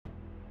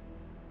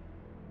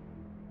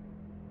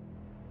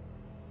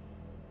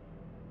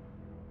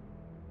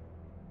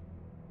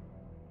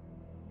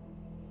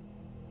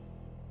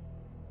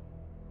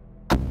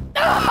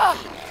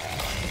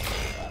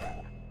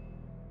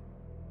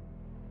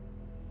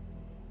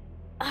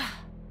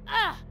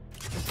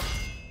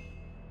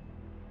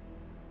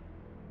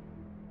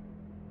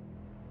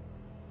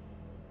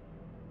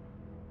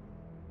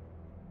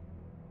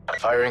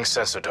Firing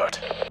sensor dart.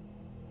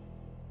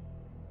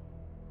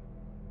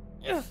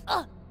 In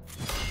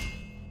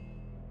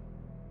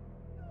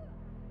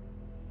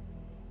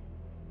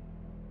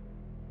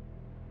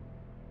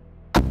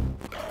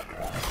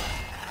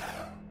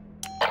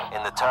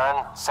the turn,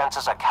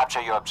 sensors are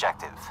capture your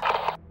objective.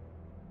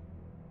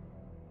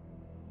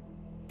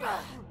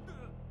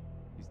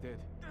 He's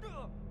dead.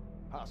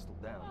 Hostile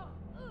down.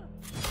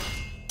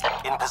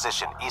 In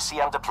position,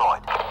 ECM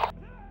deployed.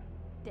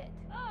 Dead.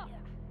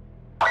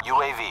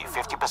 UAV,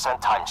 50%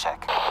 time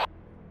check.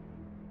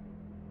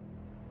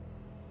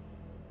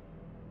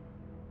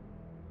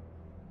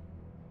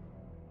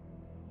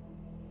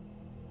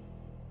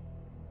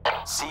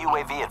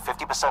 CUAV at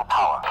 50%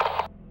 power.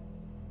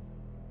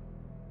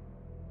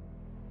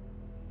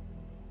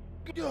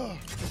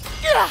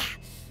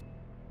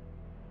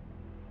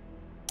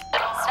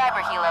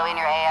 Sniper helo in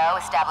your AO,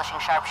 establishing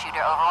sharpshooter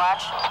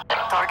overwatch.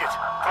 Target,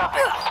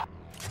 dropping.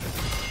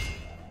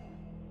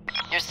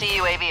 Your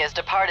CUAV has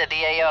departed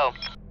the AO.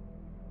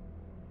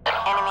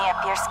 Enemy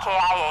appears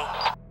KIA.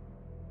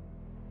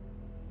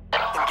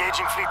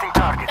 Engaging fleeting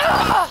target.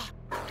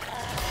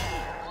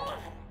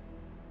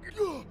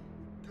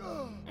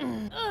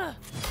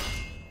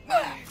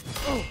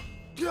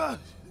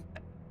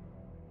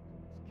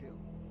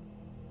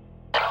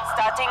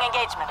 Starting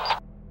engagement.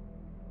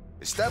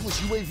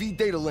 Establish UAV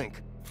data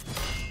link.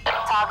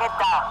 Target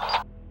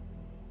down.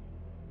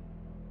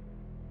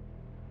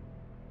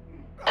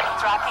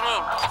 Tracking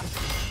in.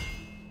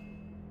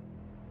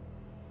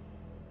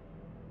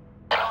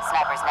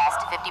 Sniper's nest,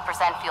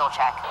 50% fuel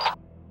check.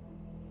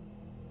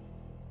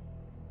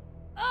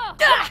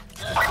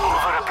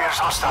 Mover appears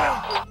hostile.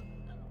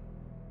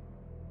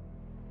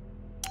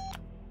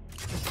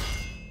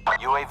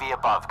 UAV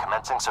above,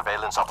 commencing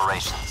surveillance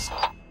operations.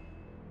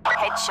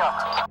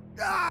 Headshot.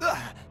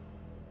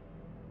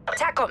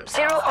 TACOM,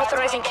 0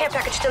 authorizing care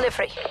package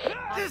delivery.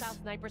 Hostile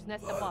sniper's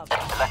nest above.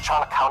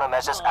 Electronic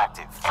countermeasures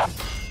active.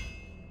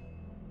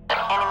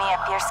 Enemy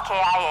appears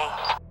KIA.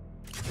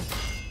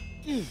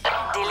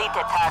 Deleted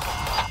target.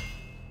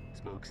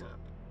 Smoke's up.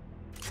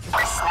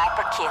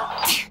 Sniper kill.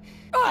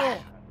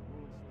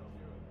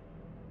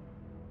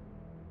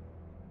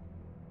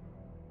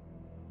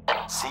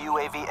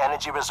 CUAV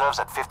energy reserves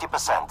at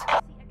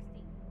 50%.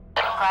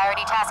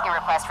 Priority tasking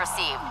request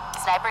received.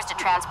 Snipers to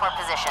transport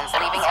positions,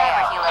 leaving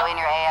Sniper helo in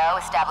your AO,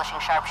 establishing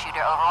sharpshooter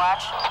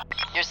overwatch.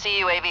 Your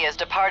CUAV has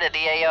departed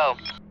the AO.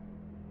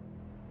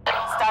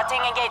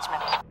 Starting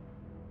engagement.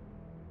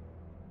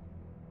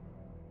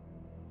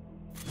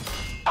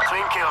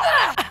 Clean kill.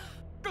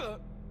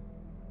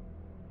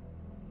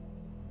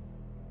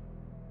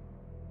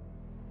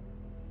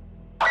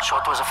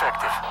 Shot was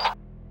effective.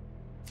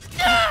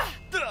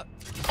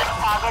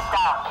 Target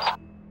down.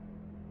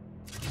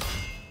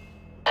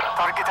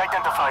 Target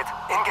identified.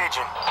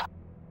 Engaging.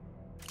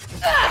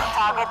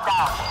 Target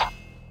down.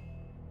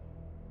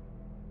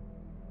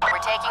 We're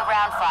taking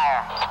ground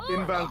fire.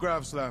 Inbound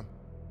grav slam.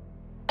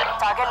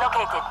 Target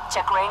located.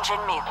 Check range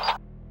and meal.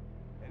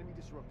 Enemy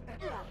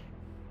disrupted.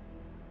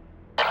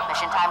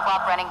 Mission time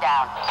clock running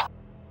down.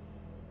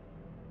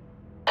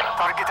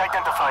 Target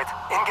identified.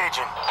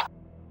 Engaging.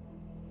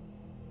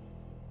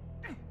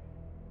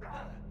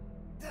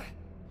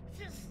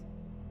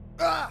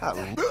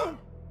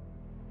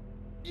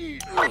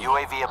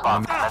 UAV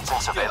above, commencing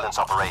surveillance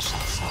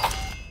operations.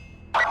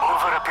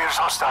 Mover appears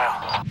hostile.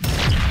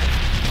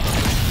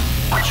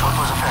 Shot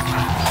was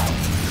effective.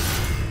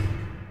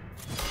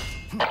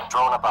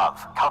 Drone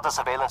above, counter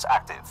surveillance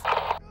active.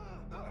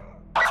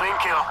 Clean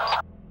kill.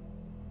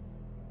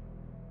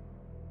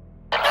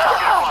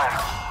 Target acquired.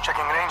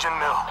 Checking range and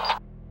mill.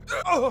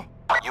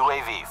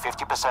 UAV,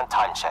 50%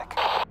 time check.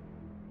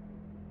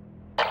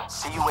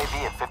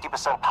 CUAV at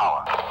 50%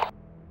 power.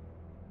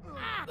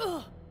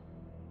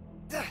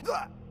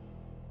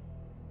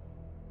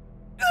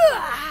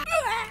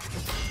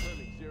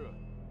 Confirming 0.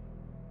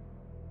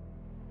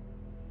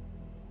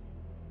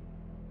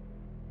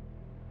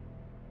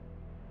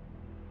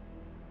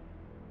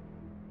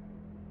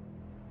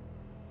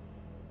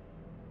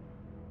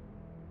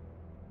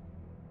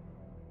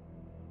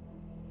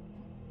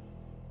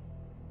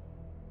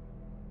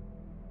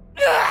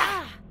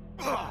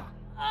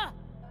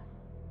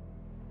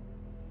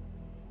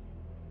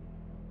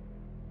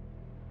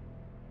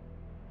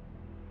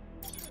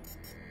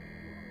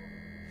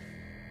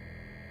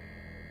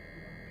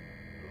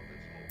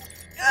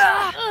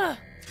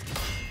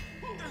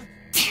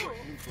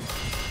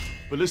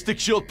 Ballistic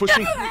shield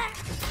pushing.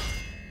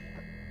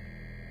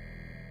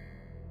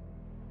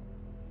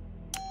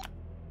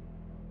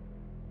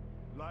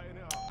 Lighten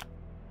it up.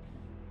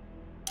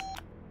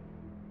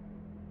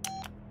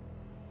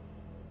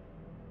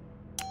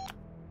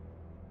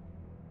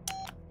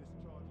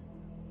 Discharging.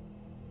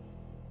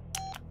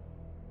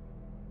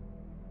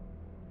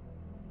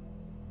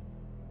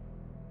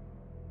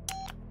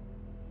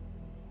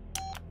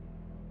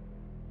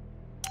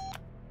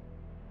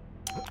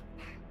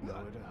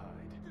 Nowhere to hide.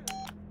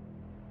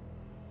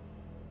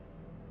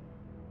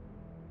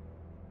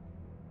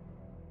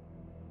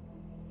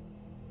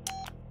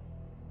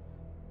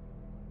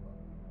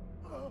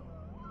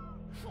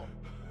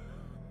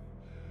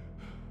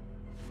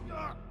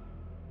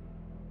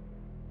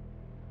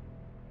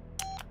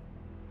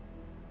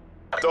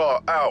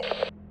 Door out.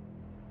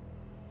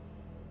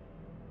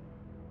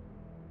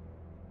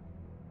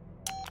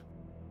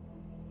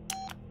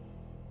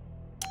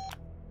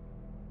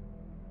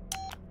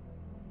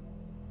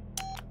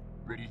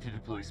 Ready to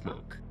deploy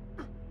smoke.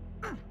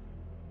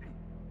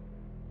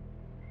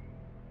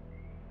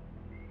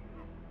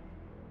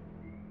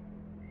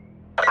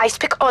 Ice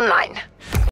pick online.